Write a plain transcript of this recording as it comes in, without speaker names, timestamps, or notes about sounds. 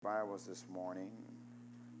Bibles this morning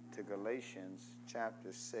to Galatians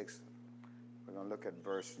chapter 6. We're going to look at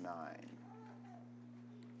verse 9.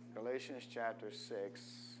 Galatians chapter 6,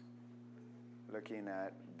 looking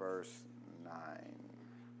at verse 9.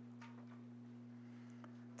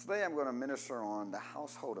 Today I'm going to minister on the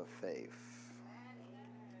household of faith.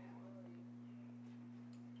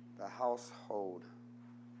 The household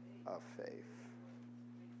of faith.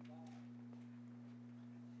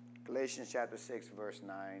 Galatians chapter 6, verse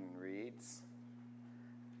 9 reads,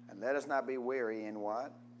 "And let us not be weary in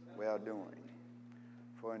what? Well doing.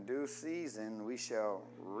 For in due season we shall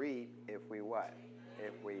reap if we what?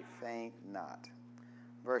 If we faint not."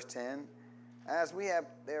 Verse 10, "As we have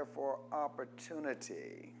therefore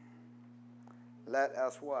opportunity, let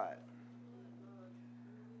us what?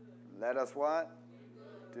 Let us what?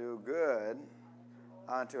 Do good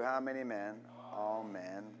unto how many men? All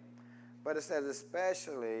men. But it says,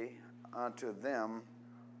 especially unto them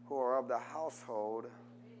who are of the household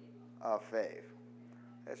of faith."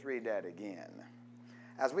 Let's read that again.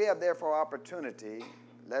 "As we have therefore opportunity,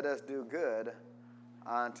 let us do good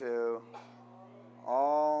unto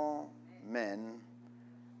all men,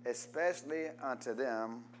 especially unto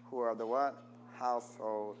them who are of the what?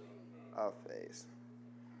 Household of faith."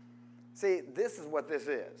 See, this is what this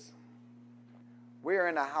is. We are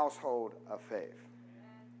in a household of faith.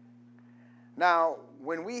 Now,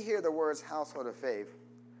 when we hear the words household of faith,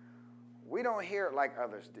 we don't hear it like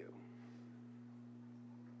others do.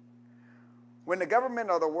 When the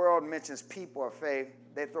government or the world mentions people of faith,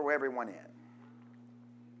 they throw everyone in.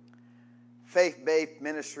 Faith-based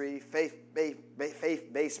ministry,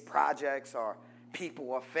 faith-based projects are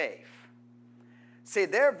people of faith. See,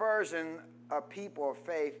 their version of people of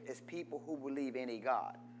faith is people who believe in any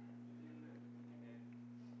God.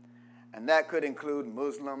 And that could include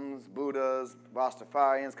Muslims, Buddhas,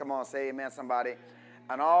 Rastafarians, come on, say amen, somebody,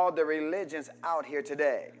 and all the religions out here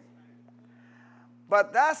today.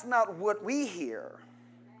 But that's not what we hear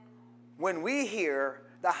when we hear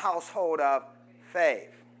the household of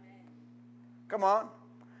faith. Come on.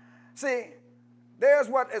 See, there's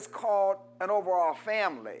what is called an overall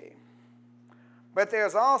family, but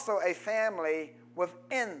there's also a family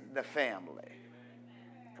within the family.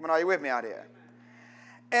 Come on, are you with me out here?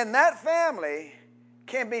 And that family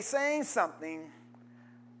can be saying something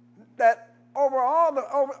that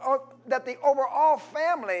the overall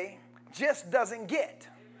family just doesn't get.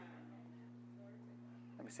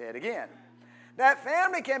 Let me say it again. That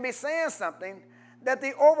family can be saying something that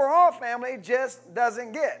the overall family just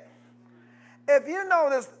doesn't get. If you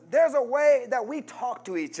notice, there's a way that we talk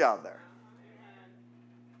to each other.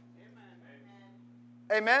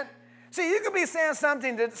 Amen? See, you could be saying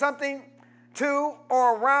something to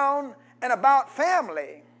or around and about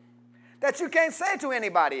family that you can't say to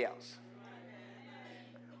anybody else.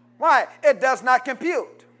 Why? It does not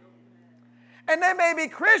compute. And they may be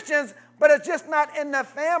Christians, but it's just not in the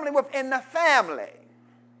family within the family.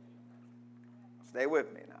 Stay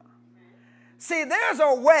with me now. See, there's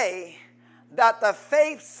a way that the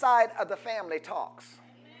faith side of the family talks.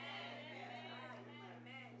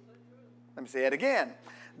 Let me say it again.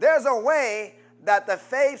 There's a way that the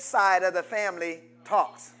faith side of the family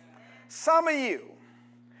talks. Some of you,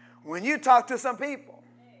 when you talk to some people,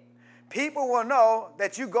 people will know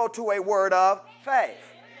that you go to a word of faith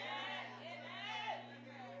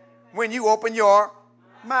when you open your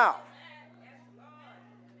mouth.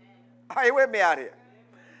 Are you with me out here?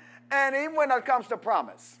 And even when it comes to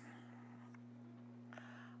promise,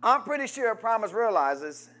 I'm pretty sure Promise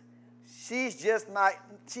realizes she's just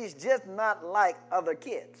not like other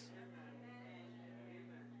kids.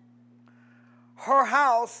 Her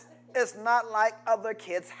house is not like other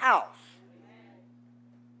kids' house.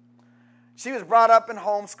 She was brought up in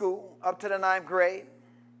homeschool up to the 9th grade.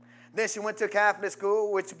 Then she went to Catholic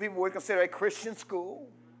school, which people would consider a Christian school.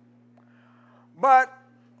 But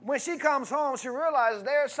when she comes home, she realizes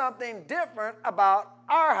there's something different about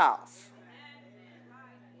our house.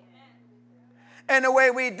 And the way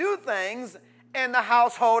we do things in the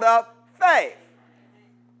household of faith.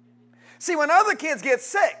 See, when other kids get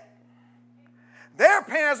sick, their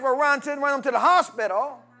parents will run them to the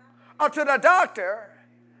hospital or to the doctor,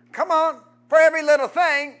 come on, for every little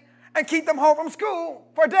thing, and keep them home from school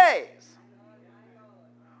for days.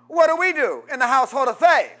 What do in the household of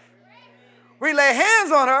faith? We lay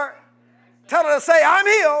hands on her, tell her to say, "I'm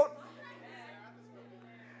healed."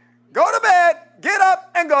 Go to bed, get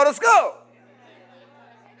up, and go to school.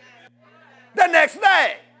 The next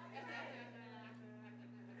day.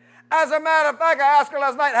 As a matter of fact, I asked her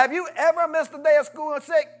last night, "Have you ever missed a day of school and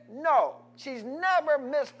sick?" No. She's never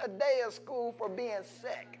missed a day of school for being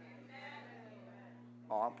sick.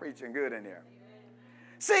 Oh, I'm preaching good in here.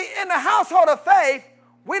 See, in the household of faith,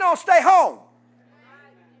 we don't stay home.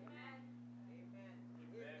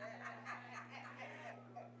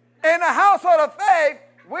 In the household of faith,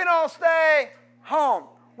 we don't stay home.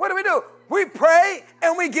 What do? We pray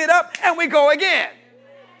and we get up and we go again.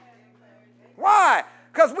 Why?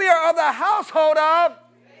 Because we are of the household of,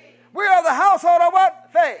 we are the household of what?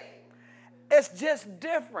 Faith. It's just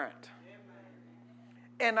different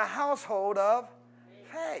in the household of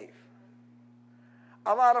faith.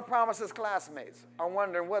 A lot of Promises classmates are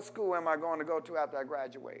wondering, what school am I going to go to after I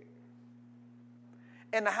graduate?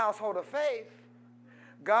 In the household of faith,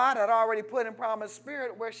 God had already put in Promise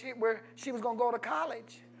Spirit where she was going to go to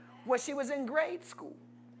college when she was in grade school.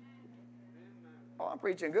 Oh, I'm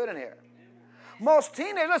preaching good in here. Most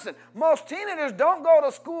teenagers don't go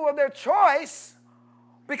to school of their choice.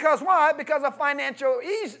 Because why? Because of financial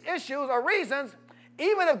issues or reasons,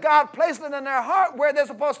 even if God placed it in their heart where they're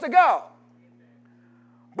supposed to go.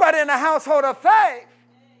 But in the household of faith,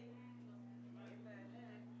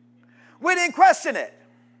 we didn't question it.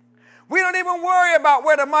 We don't even worry about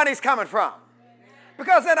where the money's coming from.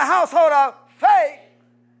 Because in the household of faith,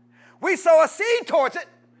 we sow a seed towards it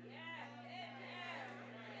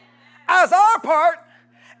as our part.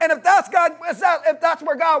 And if that's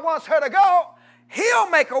where God wants her to go, He'll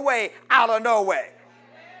make a way out of no way.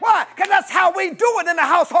 Why? Because that's how we do it in the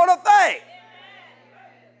household of faith.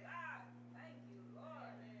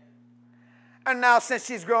 And now since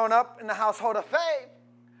she's grown up in the household of faith,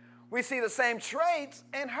 we see the same traits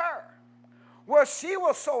in her, where she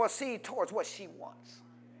will sow a seed towards what she wants.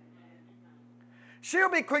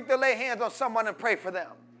 She'll be quick to lay hands on someone and pray for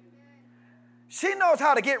them. She knows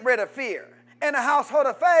how to get rid of fear. In the household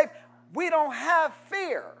of faith, we don't have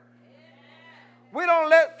fear. We don't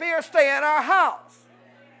let fear stay in our house.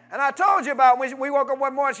 And I told you about when we woke up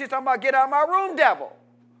one morning, she's talking about, get out of my room, devil.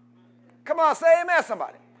 Come on, say amen,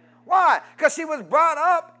 somebody. Why? Because she was brought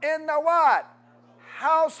up in the what?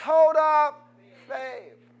 Household of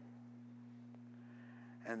faith.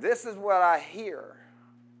 And this is what I hear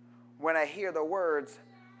when I hear the words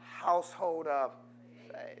household of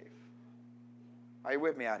faith. Are you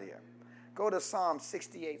with me out here? Go to Psalm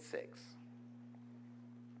 68:6.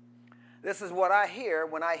 This is what I hear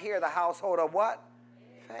when I hear the household of what?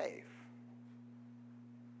 Faith.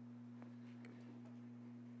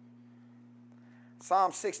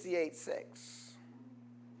 Psalm 68:6.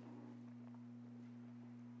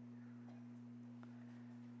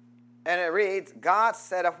 And it reads, God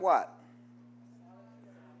setteth what?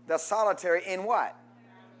 The solitary in what?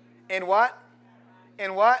 In what?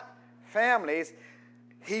 In what? Families.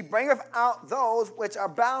 He bringeth out those which are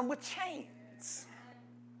bound with chains.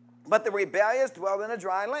 But the rebellious dwell in a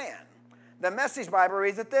dry land. The Message Bible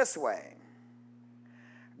reads it this way.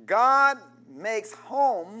 God makes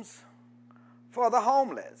homes for the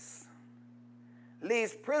homeless,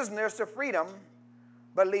 leads prisoners to freedom,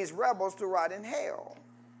 but leads rebels to rot in hell.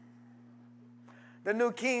 The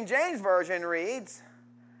New King James Version reads,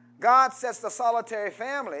 God sets the solitary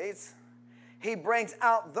families. He brings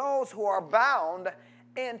out those who are bound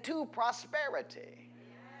into prosperity.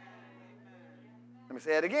 Let me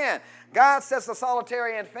say it again. God sets the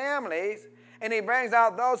solitary in families, and He brings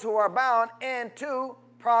out those who are bound into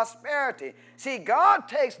prosperity. See, God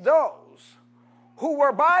takes those who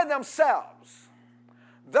were by themselves,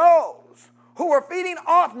 those who were feeding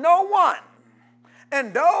off no one,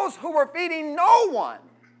 and those who were feeding no one.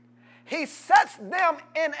 He sets them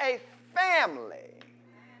in a family.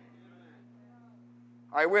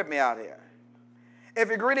 Are you with me out here? If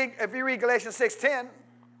you read Galatians 6:10,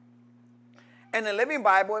 in the Living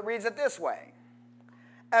Bible, it reads it this way.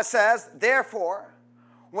 It says, therefore,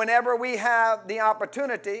 whenever we have the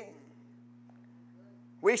opportunity,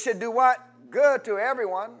 we should do what? Good to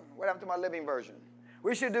everyone. What happened to my Living Version?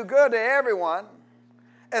 We should do good to everyone,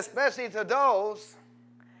 especially to those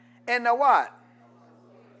in the what?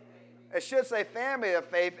 It should say family of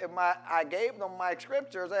faith if I gave them my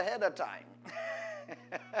scriptures ahead of time.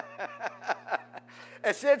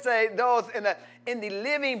 It should say those in the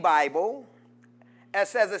Living Bible. It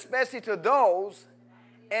says especially to those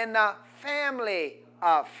in the family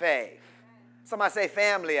of faith. Somebody say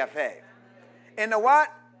family of faith. In the what?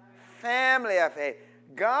 Family of faith.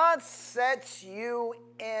 God sets you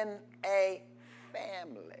in a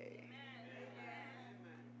family.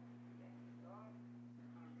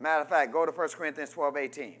 Matter of fact, go to 1 Corinthians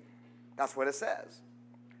 12:18. That's what it says.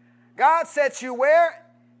 God sets you where?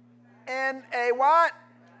 In a what?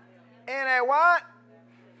 In a what?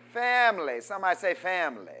 Family. Somebody say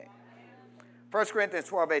family. 1 Corinthians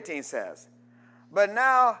 12:18 says, but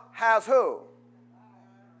now has who?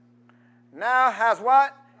 now has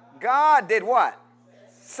what? God did what?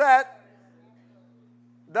 Set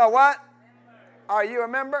the what? Are you a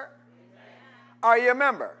member? Are you a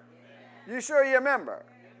member? You sure you're a member?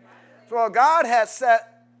 So God has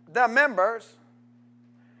set the members,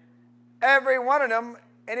 every one of them.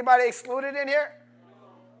 Anybody excluded in here?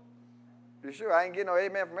 You sure? I ain't getting no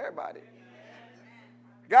amen from everybody.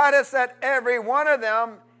 God has set every one of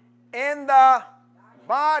them in the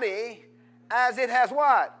body as it has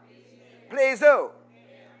what? Please who?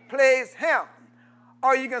 Please him.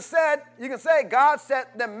 Or you can say God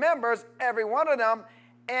set the members, every one of them,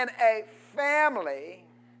 in a family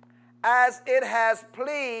as it has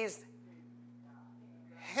pleased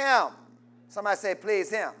him. Somebody say, please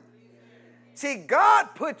him. See,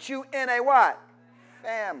 God put you in a what?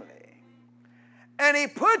 Family. And he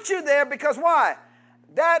put you there because why?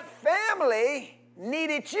 That family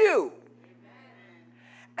needed you.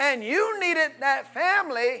 And you needed that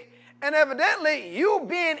family, and evidently you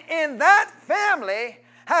being in that family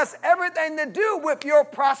has everything to do with your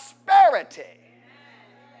prosperity.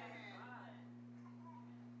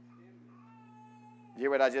 You hear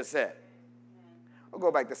what I just said? We'll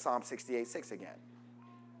go back to Psalm 68:6 again.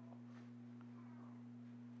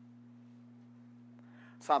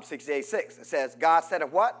 Psalm 68:6. It says, God said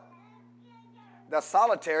of what? The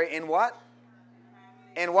solitary in what?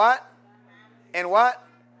 In what? In what?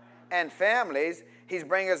 And families. He's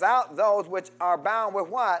bringing us out those which are bound with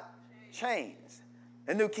what? Chains.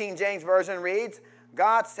 The New King James Version reads,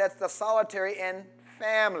 God sets the solitary in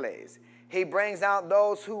families. He brings out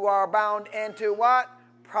those who are bound into what?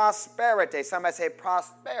 Prosperity. Somebody say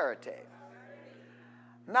prosperity.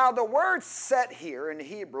 Now the word set here in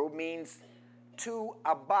Hebrew means to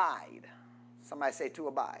abide. Somebody say to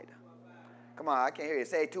abide. Come on, I can't hear you.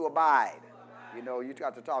 Say to abide. You know, you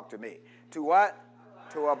got to talk to me. To what?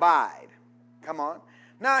 To abide. Come on.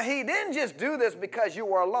 Now, he didn't just do this because you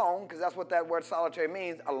were alone, because that's what that word solitary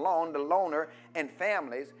means, alone, the loner, and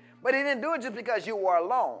families. But he didn't do it just because you were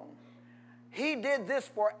alone. He did this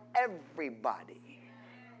for everybody.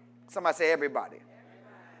 Somebody say everybody.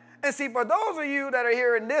 And see, for those of you that are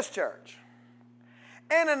here in this church,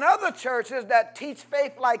 and in other churches that teach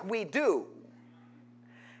faith like we do,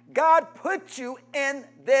 God put you in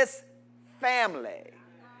this family.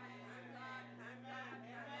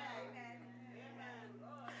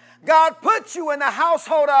 God put you in the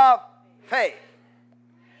household of faith.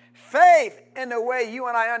 Faith in the way you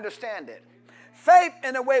and I understand it. Faith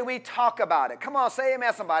in the way we talk about it. Come on, say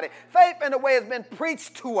amen, somebody. Faith in the way it's been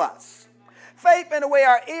preached to us. Faith in the way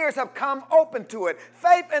our ears have come open to it.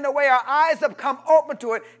 Faith in the way our eyes have come open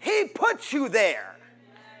to it. He put you there.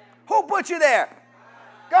 Who put you there?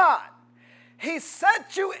 God. He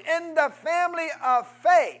set you in the family of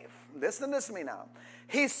faith. Listen to me now.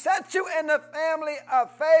 He set you in the family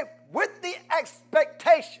of faith with the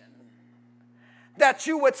expectation that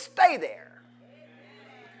you would stay there,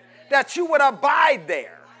 that you would abide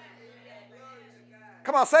there.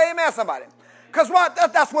 Come on, say amen, somebody. Because what?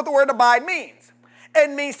 That's what the word abide means. It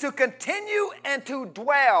means to continue and to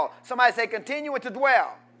dwell. Somebody say continue and to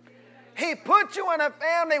dwell. He put you in a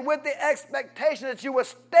family with the expectation that you would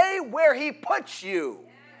stay where he puts you.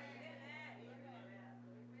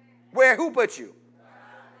 Where who put you?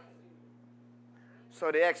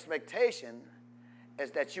 So the expectation is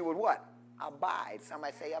that you would what? Abide.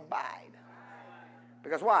 Somebody say abide.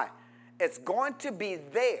 Because why? It's going to be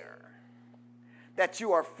there that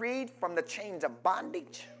you are freed from the chains of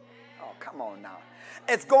bondage. Oh, come on now.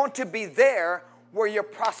 It's going to be there where your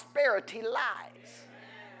prosperity lies.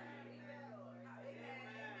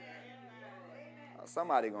 Oh,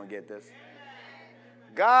 somebody going to get this.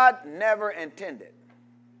 God never intended,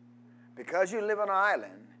 because you live on an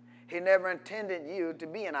island, he never intended you to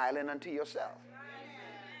be an island unto yourself.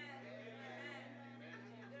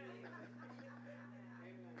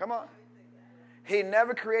 Come on. He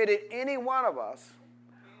never created any one of us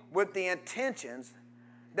with the intentions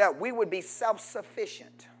that we would be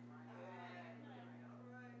self-sufficient.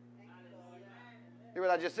 Hear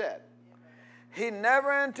what I just said? He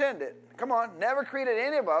never intended, come on, never created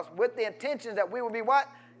any of us with the intentions that we would be what?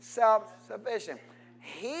 Self-sufficient.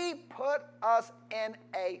 He put us in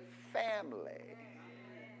a family.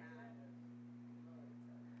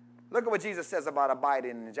 Look at what Jesus says about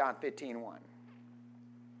abiding in John 15:1.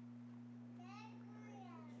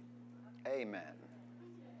 Amen.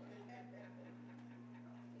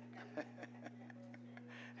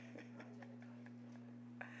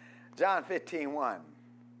 John 15:1.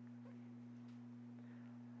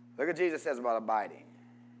 Look at Jesus says about abiding.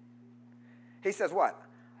 He says what?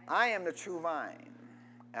 I am the true vine,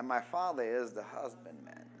 and my Father is the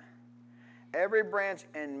husbandman. Every branch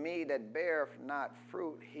in me that beareth not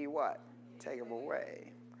fruit, he what? Taketh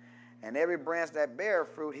away. And every branch that beareth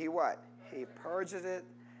fruit, he what? He purges it,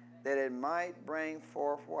 that it might bring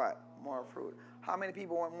forth what? More fruit. How many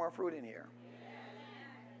people want more fruit in here?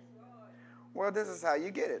 Well, this is how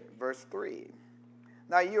you get it. Verse 3.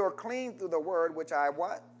 Now you are clean through the word which I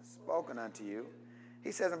what? Spoken unto you.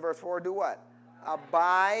 He says in verse 4, do what?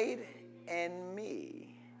 Abide in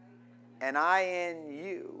me, and I in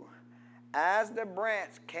you. As the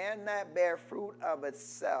branch cannot bear fruit of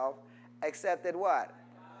itself, except it what?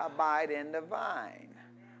 Abide in the vine.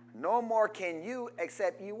 No more can you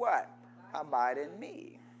except you what? Abide in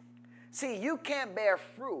me. See, you can't bear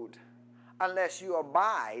fruit unless you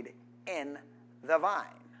abide in the vine.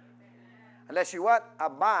 Unless you what?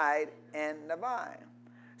 Abide in the vine.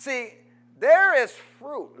 See, there is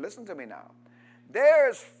fruit. Listen to me now. There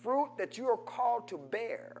is fruit that you are called to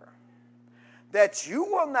bear that you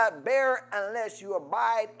will not bear unless you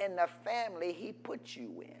abide in the family he put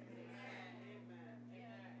you in.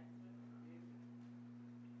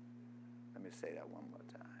 Let me say that one more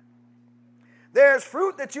time. There's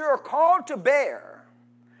fruit that you are called to bear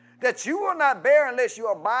that you will not bear unless you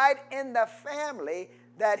abide in the family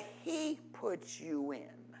that he puts you in.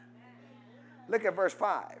 Look at verse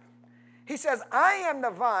 5. He says, I am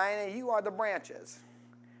the vine and you are the branches.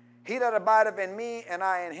 He that abideth in me and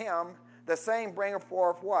I in him, the same bringeth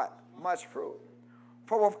forth what? Much fruit.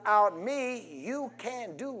 For without me you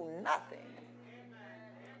can do nothing.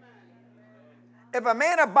 If a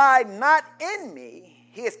man abide not in me,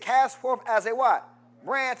 he is cast forth as a what?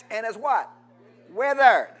 Branch, and is what?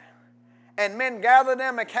 Withered. And men gather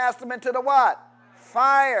them and cast them into the what?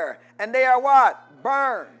 Fire. And they are what?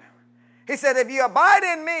 Burned. He said, if you abide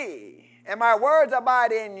in me, and my words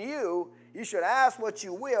abide in you, you should ask what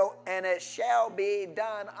you will, and it shall be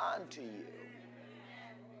done unto you.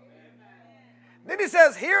 Then he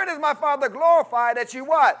says, herein is my Father glorified, that you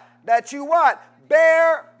what? That you what?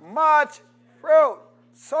 Bear much fruit.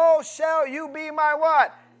 So shall you be my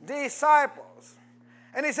what? Disciples.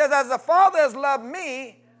 And he says, as the Father has loved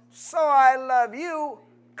me, so I love you.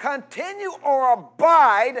 Continue or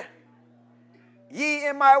abide ye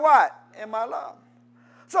in my what? In my love.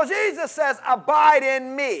 So Jesus says, abide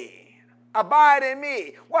in me. Abide in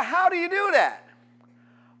me. Well, how do you do that?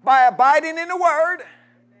 By abiding in the Word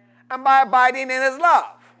and by abiding in His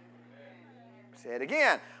love. Say it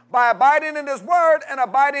again. By abiding in His Word and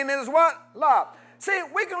abiding in His what? Love. See,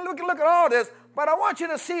 we can look at all this, but I want you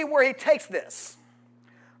to see where He takes this.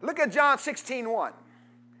 Look at John 16:1.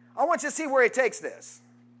 I want you to see where He takes this.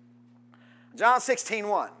 John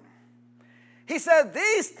 16:1. He says,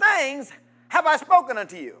 these things have I spoken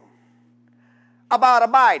unto you about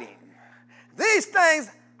abiding. These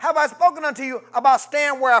things have I spoken unto you about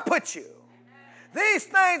staying where I put you. These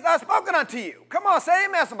things I've spoken unto you. Come on, say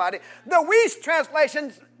amen, somebody. The Weiss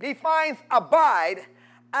translation defines abide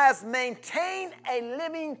as maintain a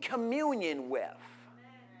living communion with.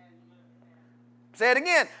 Say it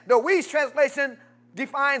again. The Weiss translation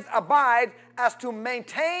defines abide as to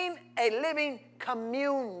maintain a living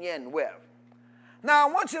communion with. Now,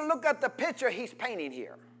 I want you to look at the picture he's painting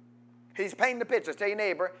here. He's painting the picture. Tell your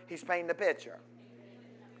neighbor, he's painting the picture.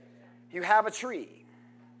 You have a tree,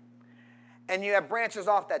 and you have branches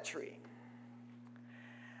off that tree.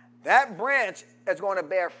 That branch is going to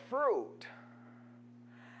bear fruit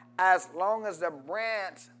as long as the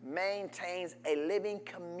branch maintains a living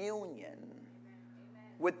communion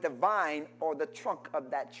with the vine or the trunk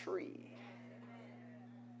of that tree.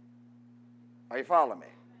 Are you following me?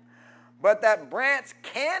 But that branch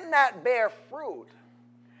cannot bear fruit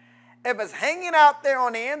if it's hanging out there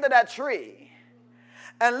on the end of that tree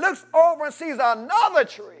and looks over and sees another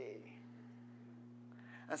tree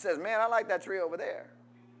and says, man, I like that tree over there.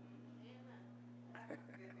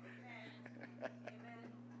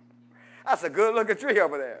 That's a good looking tree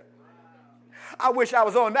over there. I wish I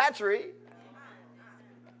was on that tree.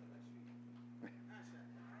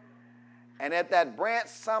 And if that branch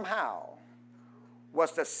somehow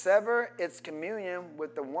was to sever its communion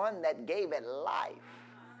with the one that gave it life.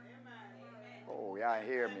 Oh, y'all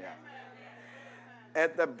hear me.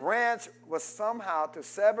 If the branch was somehow to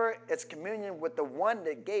sever its communion with the one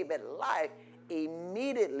that gave it life,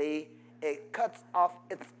 immediately it cuts off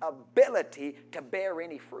its ability to bear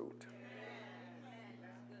any fruit.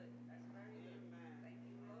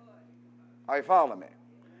 Are you following me?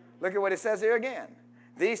 Look at what it says here again.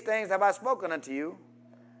 These things have I spoken unto you,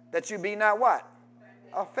 that you be not what?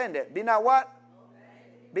 Offended. Be not what?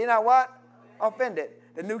 Be not what? Offended.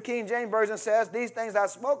 The New King James Version says, these things I've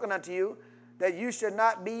spoken unto you, that you should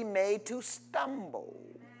not be made to stumble.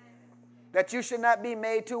 That you should not be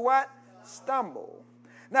made to what? Stumble.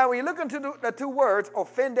 Now, when you look into the two words,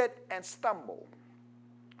 offended and stumble.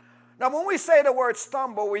 Now, when we say the word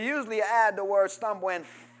stumble, we usually add the word stumble and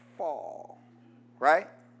fall, right?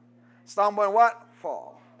 Stumble and what?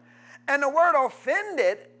 Fall. And the word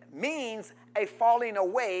offended means a falling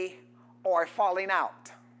away or a falling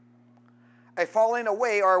out. A falling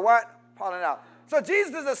away or what? Falling out. So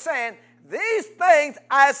Jesus is saying, these things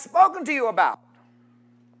I have spoken to you about,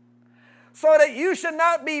 so that you should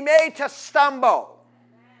not be made to stumble.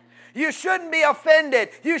 You shouldn't be offended.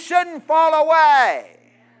 You shouldn't fall away.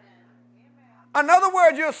 Another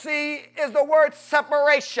word you'll see is the word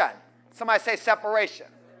separation. Somebody say separation.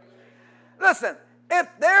 Listen, if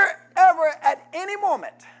there ever at any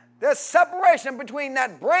moment there's separation between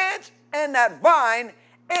that branch and that vine,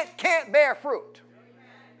 it can't bear fruit.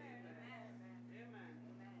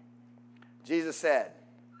 Jesus said,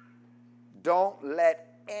 don't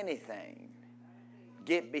let anything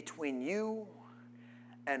get between you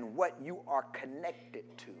and what you are connected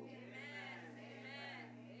to.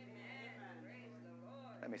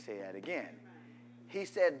 Let me say that again. He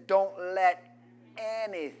said, don't let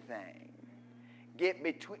anything get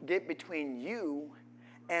between you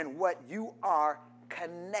and what you are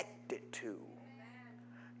connected to.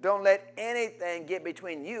 Don't let anything get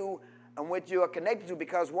between you and what you are connected to.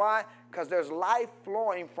 Because why? Because there's life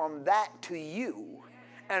flowing from that to you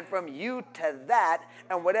and from you to that.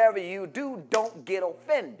 And whatever you do, don't get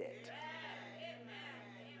offended.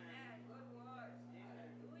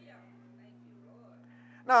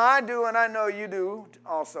 Now, I do, and I know you do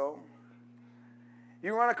also.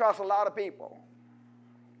 You run across a lot of people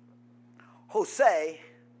who say,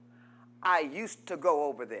 I used to go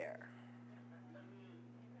over there.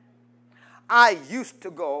 I used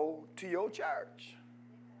to go to your church.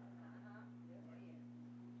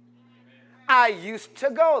 I used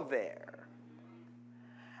to go there.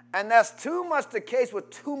 And that's too much the case with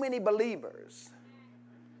too many believers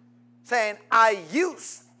saying, I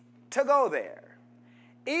used to go there.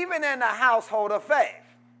 Even in the household of faith.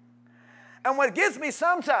 And what gets me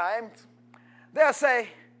sometimes, they'll say,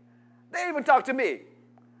 they even talk to me,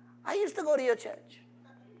 I used to go to your church.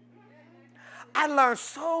 I learned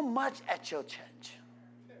so much at your church.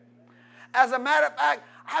 As a matter of fact,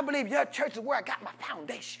 I believe your church is where I got my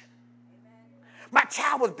foundation. My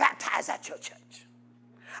child was baptized at your church.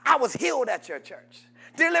 I was healed at your church.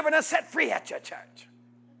 Delivered and set free at your church.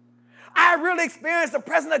 I really experienced the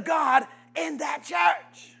presence of God in that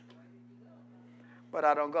church. But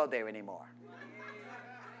I don't go there anymore.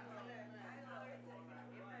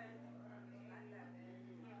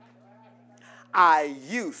 I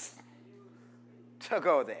used to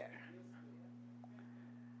go there.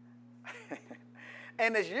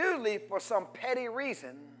 And it's usually for some petty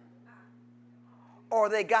reason, or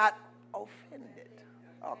they got offended.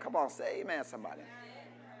 Oh, come on, say amen, somebody.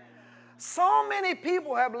 So many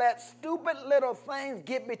people have let stupid little things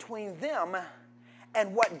get between them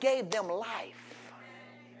and what gave them life.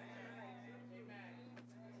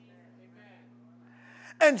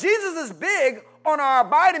 And Jesus is big on our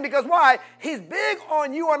abiding because why? He's big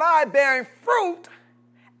on you and I bearing fruit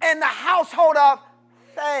in the household of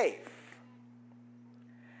faith.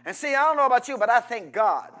 And see, I don't know about you, but I thank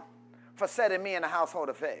God for setting me in the household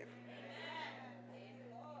of faith.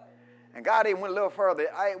 And God even went a little further.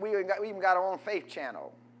 We even got our own faith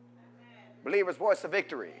channel. Believer's Voice of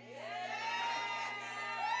Victory.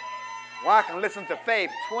 Where I can listen to faith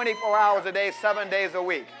 24 hours a day, 7 days a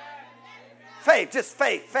week. Faith, just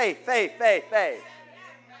faith, faith, faith, faith, faith.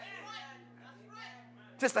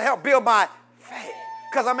 Just to help build my faith.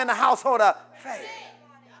 Because I'm in the household of faith.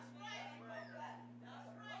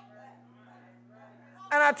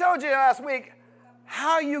 And I told you last week,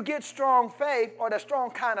 how you get strong faith, or the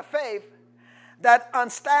strong kind of faith, that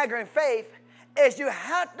unstaggering faith, is you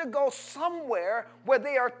have to go somewhere where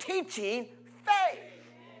they are teaching faith.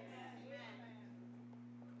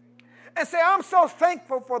 And say, I'm so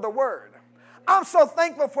thankful for the word. I'm so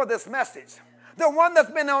thankful for this message. The one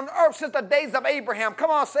that's been on earth since the days of Abraham.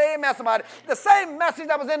 Come on, say amen, somebody. The same message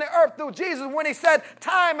that was in the earth through Jesus when he said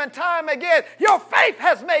time and time again, your faith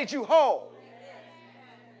has made you whole.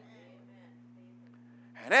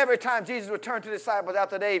 And every time Jesus returned to the disciples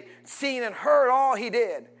after they've seen and heard all he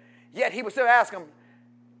did, yet he would still ask them,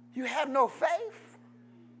 you have no faith?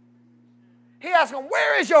 He asked them,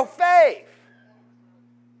 where is your faith?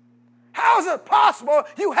 How is it possible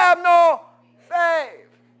you have no faith?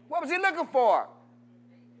 What was he looking for?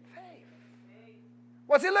 Faith.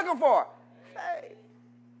 What's he looking for? Faith.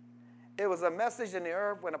 It was a message in the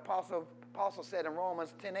earth when Apostle said in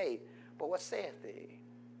Romans 10:8, but what saith thee?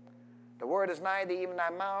 The word is nigh thee, even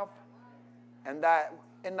thy mouth and thy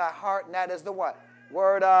in thy heart, and that is the what?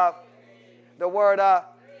 Word of, the word of,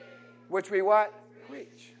 which we what?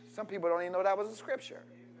 Preach. Some people don't even know that was a scripture.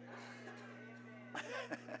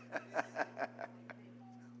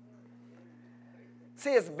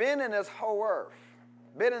 See, it's been in this whole earth.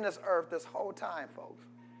 Been in this earth this whole time, folks.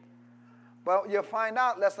 But you'll find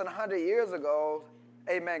out less than 100 years ago,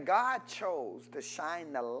 amen, God chose to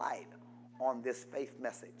shine the light on this faith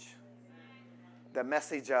message. The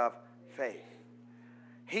message of faith.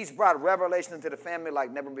 He's brought revelation into the family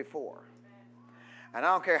like never before. And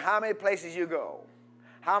I don't care how many places you go,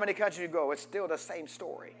 how many countries you go, it's still the same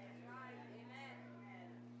story.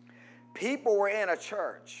 People were in a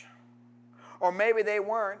church, or maybe they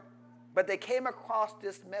weren't, but they came across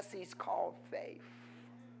this message called faith.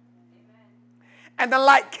 And the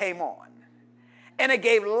light came on, and it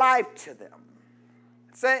gave life to them.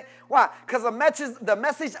 Say, why? Because the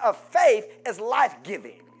message of faith is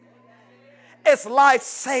life-giving. It's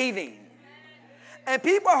life-saving. And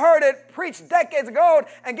people heard it preached decades ago,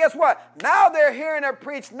 and guess what? Now they're hearing it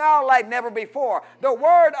preached now like never before. The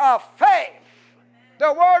word of faith.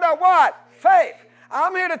 The word of what? Faith.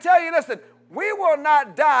 I'm here to tell you, listen, we will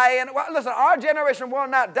not die, and listen, our generation will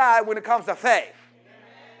not die when it comes to faith.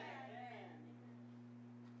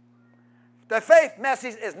 The faith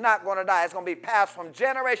message is not going to die. It's going to be passed from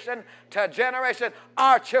generation to generation,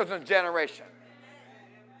 our children's generation.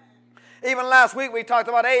 Even last week we talked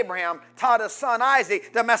about Abraham taught his son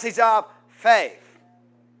Isaac the message of faith.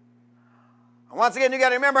 And once again, you got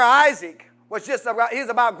to remember Isaac was he's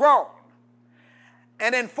about growing.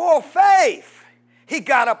 And in full faith, he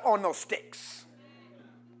got up on those sticks.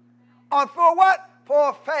 On full what?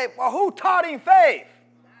 Full faith. Well, who taught him faith?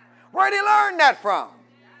 Where did he learn that from?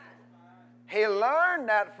 He learned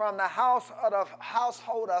that from the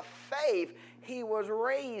household of faith he was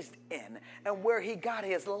raised in and where he got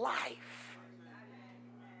his life.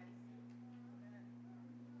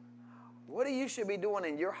 What do you should be doing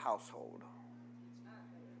in your household?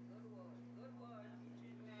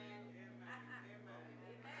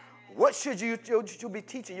 What should you be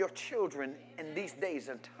teaching your children in these days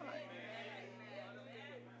and time?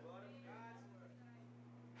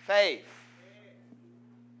 Faith.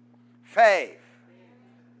 Faith.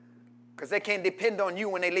 Because they can't depend on you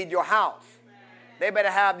when they leave your house. You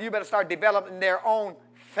better start developing their own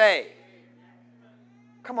faith.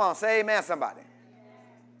 Come on, say amen, somebody.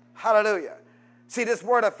 Hallelujah. See, this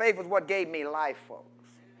word of faith was what gave me life, folks.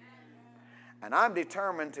 And I'm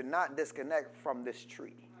determined to not disconnect from this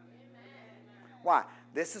tree. Why?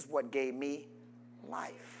 This is what gave me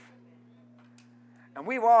life. And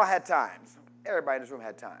we've all had times, everybody in this room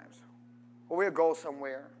had times, where we'll go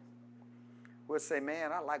somewhere. We'll say,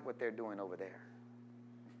 man, I like what they're doing over there.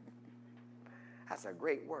 That's a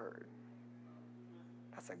great word.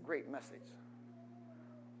 That's a great message.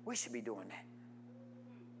 We should be doing that.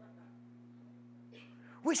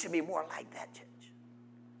 We should be more like that, church.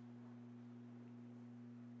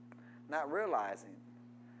 Not realizing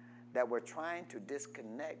that we're trying to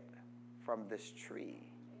disconnect from this tree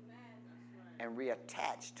and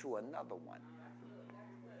reattach to another one.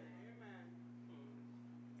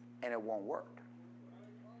 And it won't work.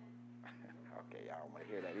 Okay, y'all don't want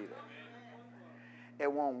to hear that either.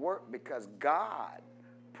 It won't work because God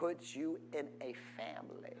puts you in a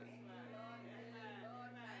family.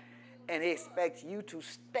 And He expects you to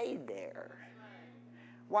stay there.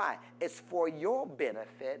 Why? It's for your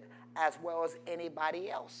benefit as well as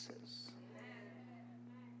anybody else's.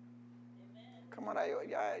 Come on,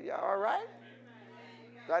 y'all all right?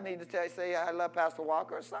 Do I need to say I love Pastor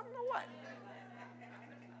Walker or something or what?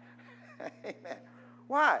 Amen.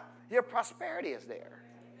 Why? Your prosperity is there.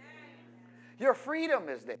 Your freedom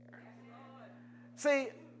is there. See,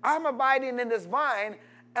 I'm abiding in this vine,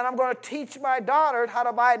 and I'm going to teach my daughter how to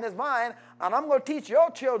abide in this vine, and I'm going to teach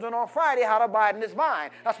your children on Friday how to abide in this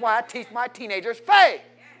vine. That's why I teach my teenagers faith.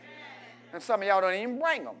 And some of y'all don't even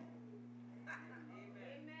bring them.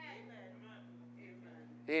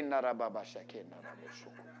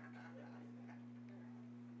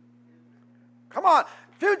 Come on.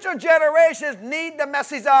 Future generations need the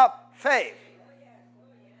message of faith.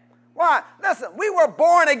 Why? Listen, we were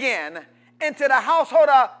born again into the household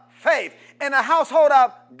of faith, in the household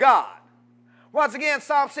of God. Once again,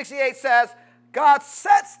 Psalm 68 says, God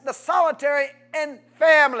sets the solitary in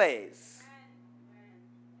families.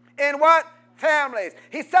 In what? Families.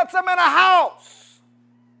 He sets them in a house.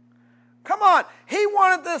 Come on. He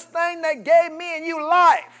wanted this thing that gave me and you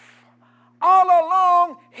life. All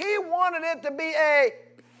along, He wanted it to be a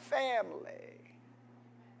family.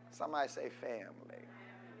 Somebody say family.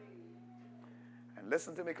 And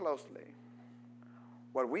listen to me closely.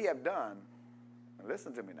 What we have done,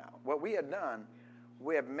 Listen to me now. What we have done,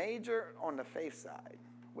 we have majored on the faith side,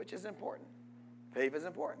 which is important. Faith is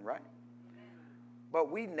important, right?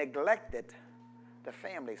 But we neglected the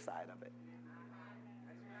family side of it.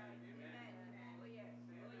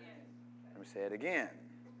 Let me say it again.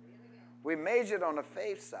 We majored on the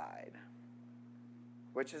faith side,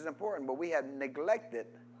 which is important, but we have neglected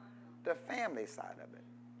the family side of it.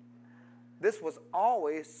 This was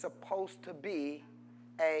always supposed to be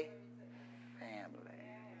a family.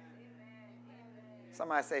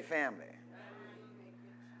 Somebody say family.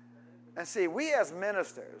 And see, we as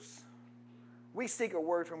ministers, we seek a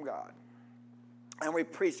word from God, and we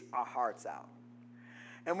preach our hearts out.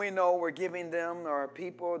 And we know we're giving them or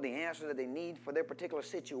people the answer that they need for their particular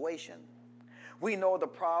situation. We know the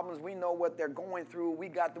problems. We know what they're going through. We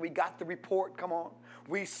got the report. Come on.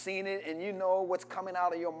 We've seen it, and you know what's coming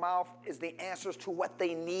out of your mouth is the answers to what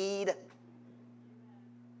they need.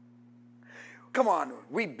 Come on.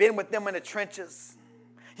 We've been with them in the trenches.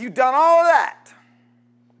 You've done all of that.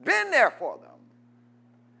 Been there for them.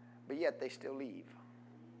 But yet they still leave.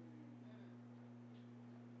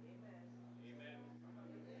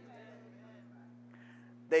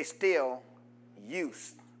 They still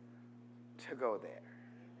used to go there.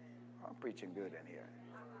 I'm preaching good in here.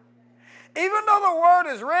 Even though the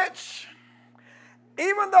word is rich,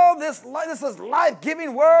 even though this is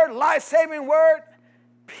life-giving word, life-saving word,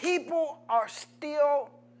 people are still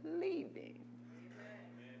leaving.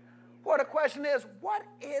 Well, the question is, what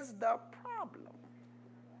is the problem?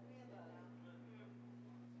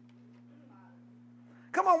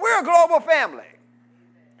 Come on, we're a global family.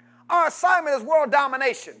 Our assignment is world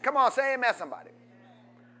domination. Come on, say amen, somebody.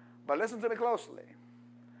 But listen to me closely.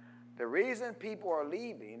 The reason people are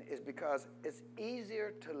leaving is because it's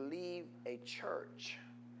easier to leave a church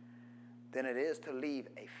than it is to leave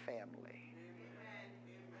a family.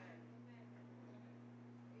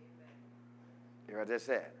 You heard what I just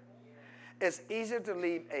said? It's easier to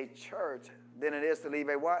leave a church than it is to leave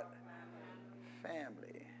a what?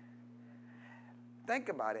 Family. Think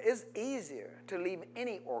about it. It's easier to leave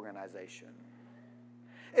any organization.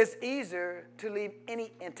 It's easier to leave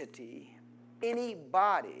any entity, any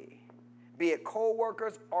body, be it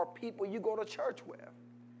co-workers or people you go to church with.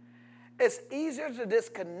 It's easier to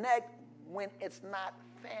disconnect when it's not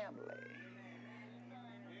family.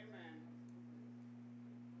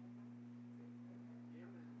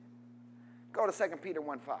 Go to 2 Peter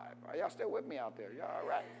 1:5. Are y'all still with me out there? Y'all all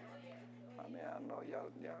right? I mean, I know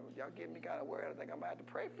y'all getting me kind of worried. I think I might have to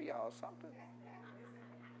pray for y'all or something.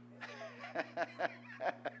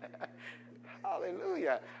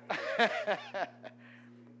 Hallelujah.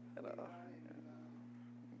 You know,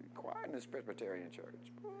 be quiet in this Presbyterian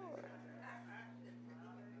church. Boy.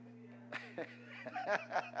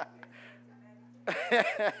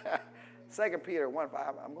 2 Peter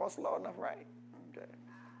 1:5. I'm going slow enough, right? Okay.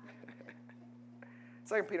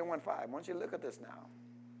 2 Peter 1:5. I want you to look at this now.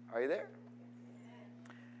 Are you there?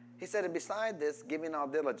 He said, and beside this, giving all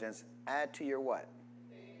diligence, add to your what?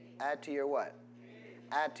 Add to your what?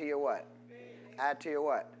 Add to your what? Add to your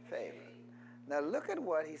what? Faith. Now look at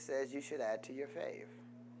what he says you should add to your faith.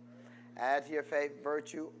 Add to your faith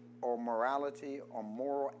virtue or morality or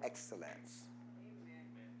moral excellence.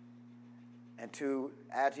 And to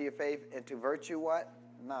add to your faith and to virtue what?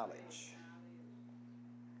 Knowledge.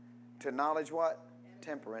 To knowledge what?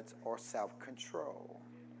 Temperance or self-control.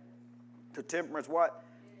 To temperance what?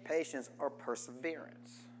 Patience or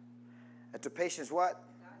perseverance. And to patience what?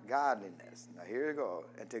 Godliness. Now here you go.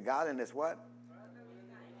 And to godliness what?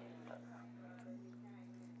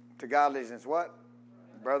 To godliness what?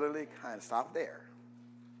 Brotherly kindness. Stop there.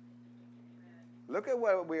 Look at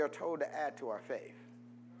what we are told to add to our faith.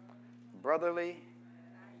 Brotherly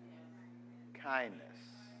kindness.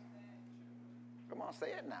 Come on, say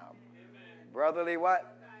it now. Brotherly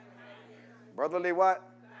what? Brotherly what?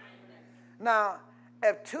 Now,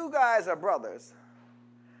 if two guys are brothers,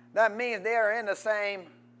 that means they are in the same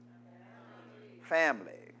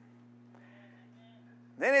family.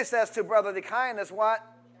 Then it says to brotherly kindness what?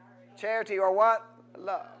 Charity or what?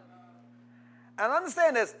 Love. And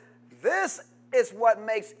understand this. This is what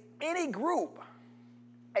makes any group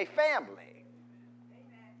a family.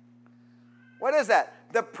 What is that?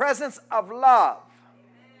 The presence of love.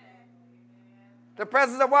 The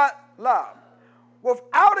presence of what? Love.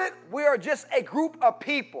 Without it, we are just a group of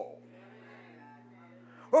people.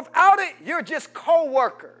 Without it, you're just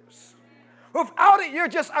co-workers. Without it, you're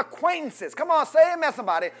just acquaintances. Come on, say amen,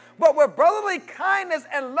 somebody. But with brotherly kindness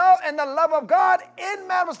and love and the love of God in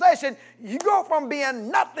manifestation, you go from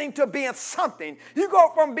being nothing to being something. You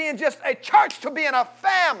go from being just a church to being a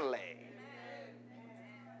family.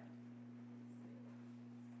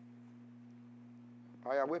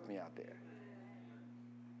 Are y'all with me out there?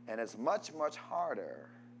 And it's much, much harder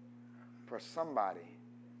for somebody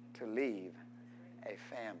to leave a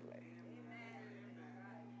family.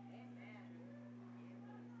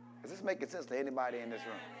 Is this making sense to anybody in this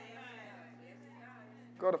room?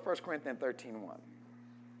 Go to 1 Corinthians 13:1.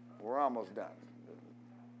 We're almost done.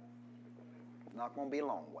 It's not going to be a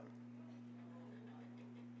long one.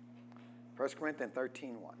 1 Corinthians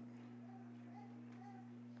 13:1.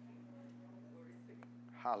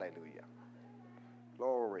 Hallelujah.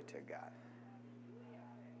 Glory to God.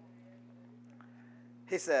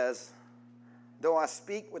 He says, though I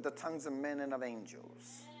speak with the tongues of men and of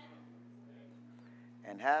angels,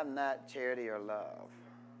 and have not charity or love,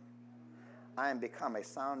 I am become a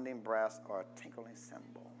sounding brass or a tinkling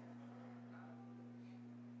cymbal.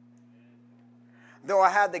 Though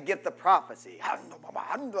I had the gift of prophecy, the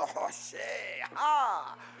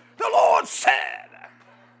Lord said,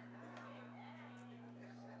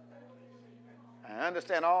 I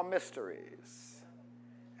understand all mysteries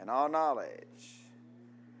and all knowledge,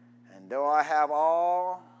 and though I have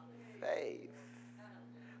all faith,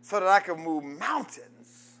 so that I can move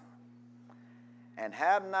mountains, and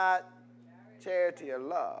have not charity or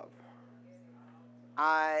love,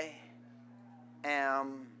 I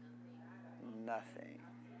am nothing.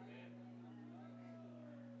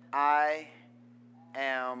 I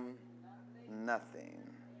am nothing.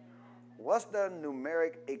 What's the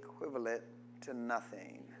numeric equivalent to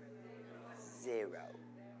nothing? 0.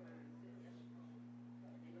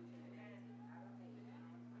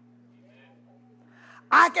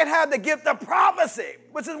 I can have the gift of prophecy,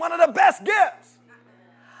 which is one of the best gifts.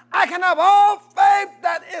 I can have all faith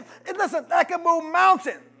that listen, that can move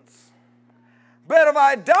mountains. But if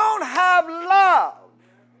I don't have love,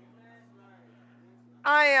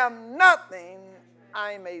 I am nothing.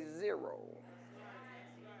 I'm a 0.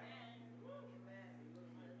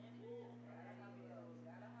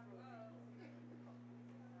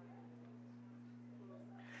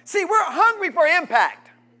 See, we're hungry for impact.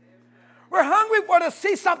 We're hungry to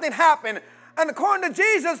see something happen. And according to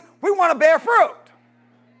Jesus, we want to bear fruit.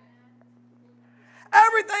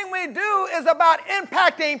 Everything we do is about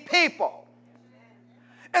impacting people.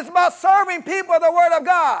 It's about serving people the Word of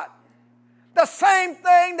God. The same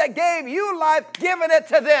thing that gave you life, giving it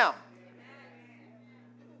to them.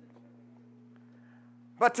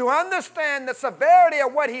 But to understand the severity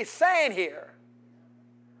of what he's saying here,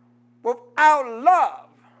 without love,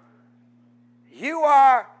 you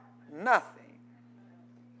are nothing.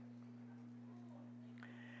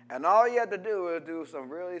 And all you have to do is do some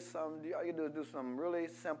really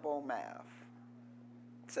simple math.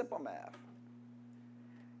 Simple math.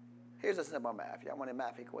 Here's a simple math. Y'all want a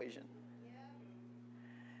math equation?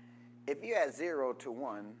 Yeah. If you add 0 to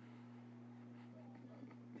 1,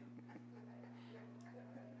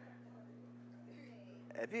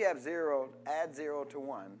 if you have add 0 to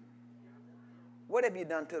 1, what have you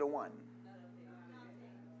done to the 1?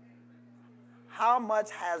 How much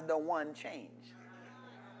has the 1 changed?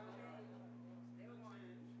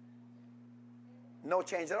 No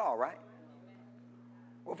change at all, right?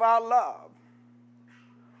 Without love,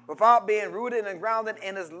 without being rooted and grounded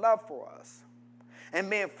in his love for us, and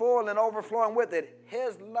being full and overflowing with it,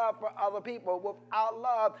 his love for other people, without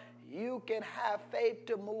love, you can have faith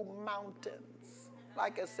to move mountains,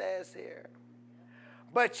 like it says here.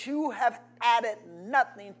 But you have added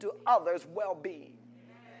nothing to others' well-being.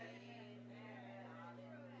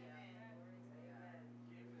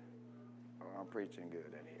 Oh, I'm preaching good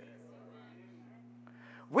in here.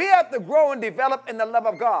 We have to grow and develop in the love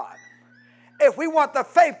of God if we want the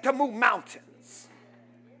faith to move mountains.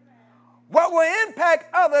 What will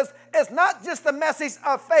impact others is not just the message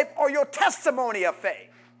of faith or your testimony of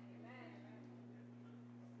faith.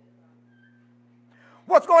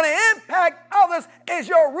 What's going to impact others is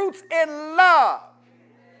your roots in love.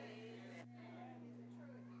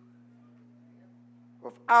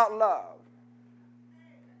 Without love,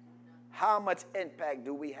 how much impact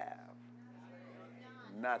do we have?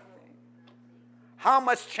 Nothing. How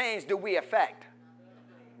much change do we affect?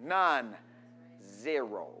 None.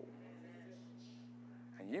 0.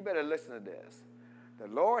 And you better listen to this. The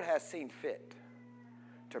Lord has seen fit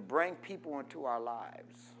to bring people into our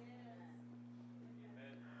lives.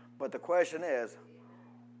 But the question is,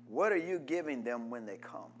 what are you giving them when they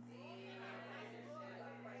come?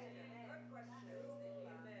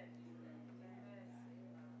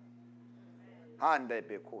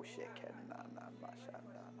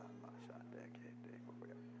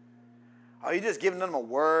 Are you just giving them a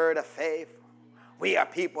word of faith? We are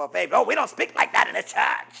people of faith. Oh, we don't speak like that in the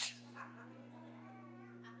church.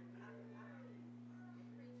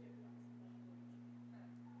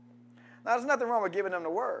 Now, there's nothing wrong with giving them the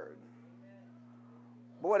word.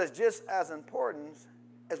 But what is just as important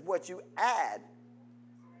is what you add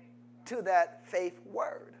to that faith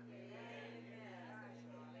word.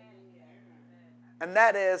 And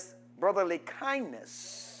that is brotherly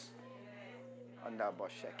kindness.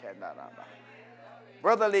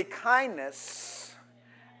 Brotherly kindness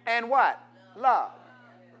and what? Love.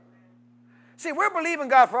 See, we're believing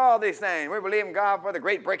God for all these things. We're believing God for the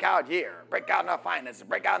great breakout year. Break out in our finances.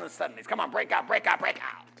 Break out in the suddenlies. Come on, break out, break out, break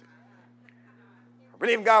out. We're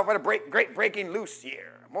believing God for the great breaking loose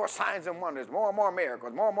year. More signs and wonders. More and more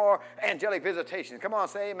miracles. More and more angelic visitations. Come on,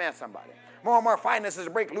 say amen, somebody. More and more finances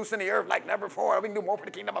to break loose in the earth like never before. We can do more for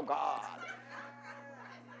the kingdom of God.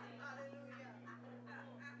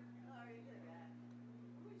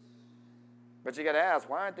 But you got to ask,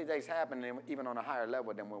 why aren't these things happening even on a higher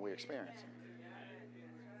level than what we're experiencing?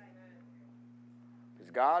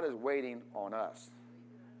 Because God is waiting on us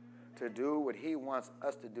to do what he wants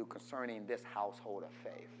us to do concerning this household of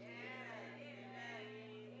faith.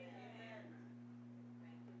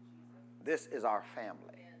 This is our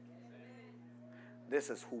family. This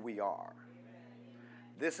is who we are.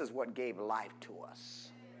 This is what gave life to us.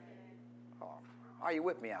 Oh, are you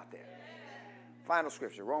with me out there? Final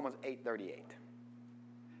scripture, Romans 8:38.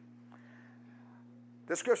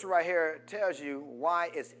 This scripture right here tells you why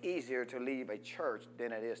it's easier to leave a church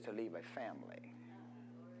than it is to leave a family.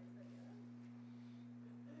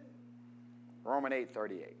 Romans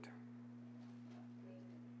 8:38.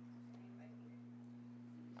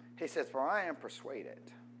 He says, for I am persuaded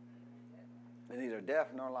that neither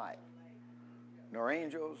death nor life, nor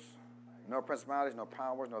angels, nor principalities, nor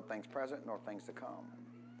powers, nor things present, nor things to come,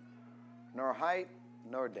 nor height,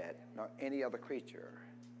 nor depth, nor any other creature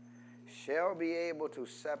shall be able to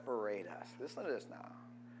separate us. Listen to this now.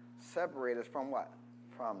 Separate us from what?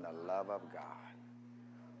 From the love of God,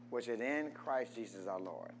 which is in Christ Jesus our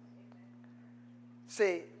Lord.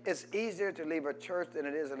 See, it's easier to leave a church than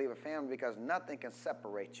it is to leave a family because nothing can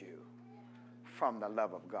separate you from the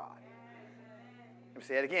love of God. Let me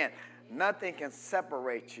say it again. Nothing can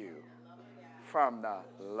separate you from the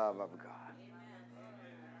love of God.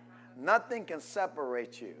 Nothing can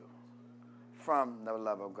separate you from the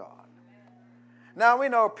love of God. Now, we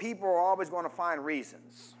know people are always going to find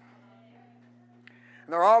reasons.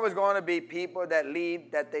 And there are always going to be people that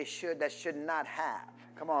leave that should not have.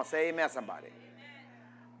 Come on, say amen, somebody.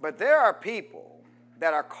 But there are people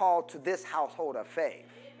that are called to this household of faith.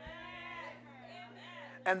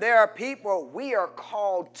 And there are people we are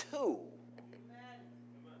called to.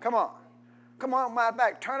 Come on. Come on, matter of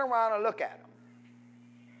fact, turn around and look at them.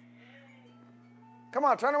 Come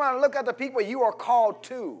on, turn around and look at the people you are called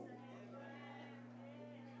to.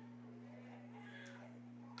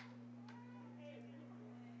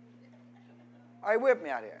 Are you with me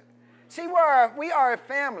out here? See, we are a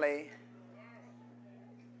family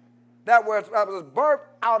that was birthed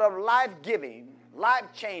out of life-giving,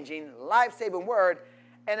 life-changing, life-saving word,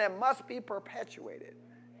 and it must be perpetuated,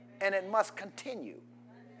 and it must continue.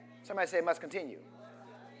 Somebody say it must continue.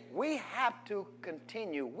 We have to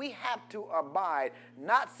continue. We have to abide,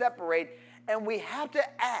 not separate, and we have to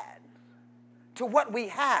add to what we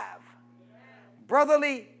have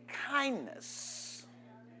brotherly kindness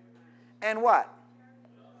and what?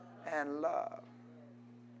 And love.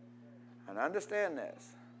 And understand this.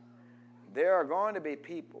 There are going to be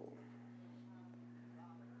people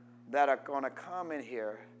that are going to come in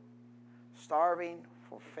here starving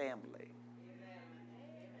for family.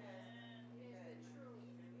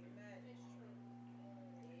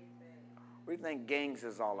 What do you think gangs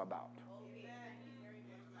is all about?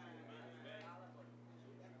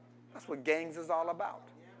 That's what gangs is all about.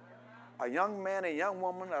 A young man and a young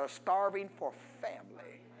woman that are starving for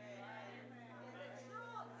family.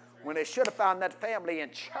 When they should have found that family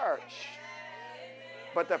in church.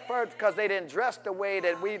 But because they didn't dress the way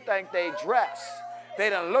that we think they dress. They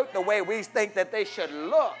didn't look the way we think that they should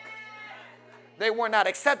look. They were not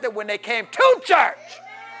accepted when they came to church.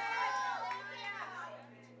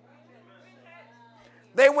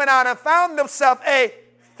 They went out and found themselves a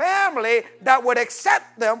family that would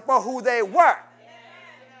accept them for who they were.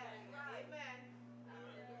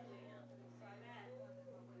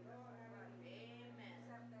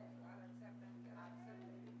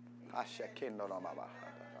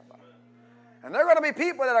 And there are going to be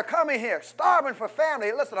people that are coming here starving for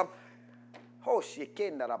family. Listen to them.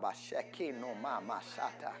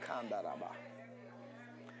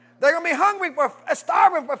 They're going to be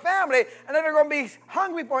starving for family, and then they're going to be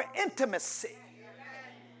hungry for intimacy.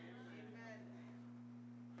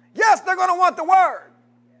 Yes, they're going to want the word.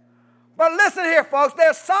 But listen here, folks.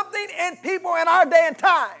 There's something in people in our day and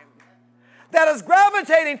time that is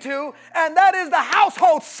gravitating to, and that is the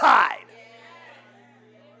household side.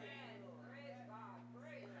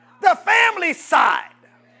 The family side,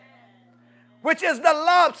 which is the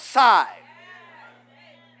love side.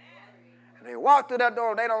 And they walk through that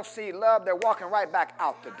door, they don't see love, they're walking right back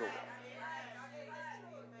out the door.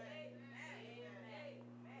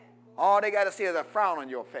 All they got to see is a frown on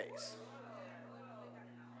your face.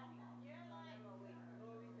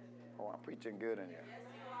 Oh, I'm preaching good in here.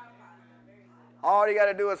 All you got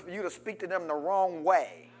to do is for you to speak to them the wrong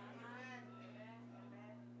way.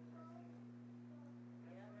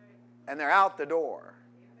 And they're out the door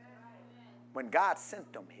when God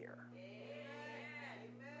sent them here.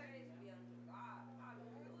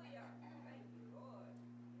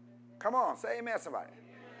 Come on, say amen, somebody.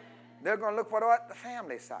 They're going to look for what? The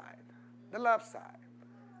family side, the love side.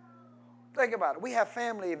 Think about it. We have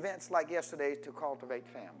family events like yesterday to cultivate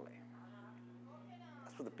family.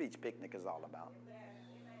 That's what the beach picnic is all about.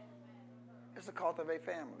 It's to cultivate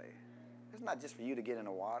family. It's not just for you to get in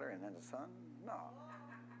the water and in the sun. No.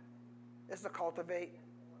 It's to cultivate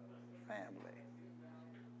family.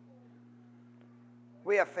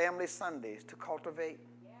 We have family Sundays to cultivate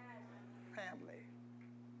family.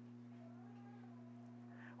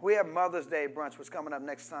 We have Mother's Day brunch, which is coming up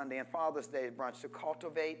next Sunday, and Father's Day brunch to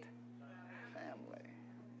cultivate family.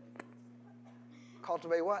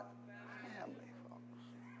 Cultivate what? Family, folks.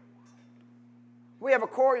 We have a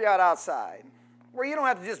courtyard outside where you don't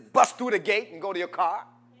have to just bust through the gate and go to your car.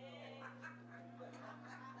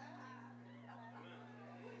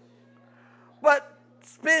 But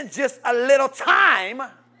spend just a little time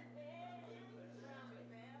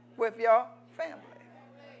with your family.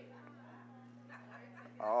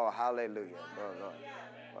 Oh, hallelujah.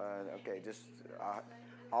 Okay, just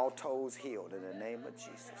all toes healed in the name of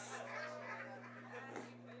Jesus.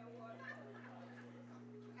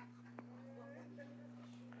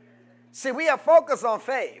 See, we have focused on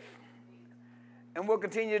faith, and we'll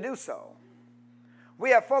continue to do so.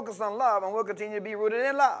 We have focused on love, and we'll continue to be rooted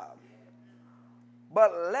in love.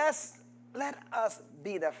 But let us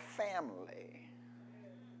be the family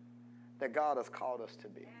that God has called us to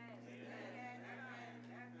be.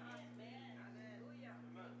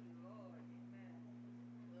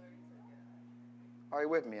 Are you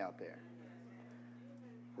with me out there?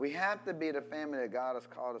 We have to be the family that God has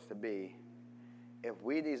called us to be if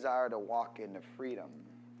we desire to walk in the freedom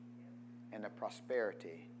and the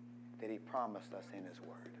prosperity that He promised us in His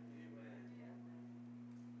Word.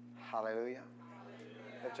 Hallelujah.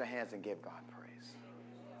 Lift your hands and give God praise.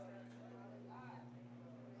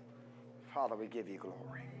 Father, we give you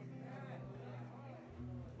glory.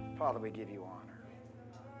 Father, we give you honor.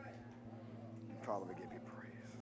 Father, we give you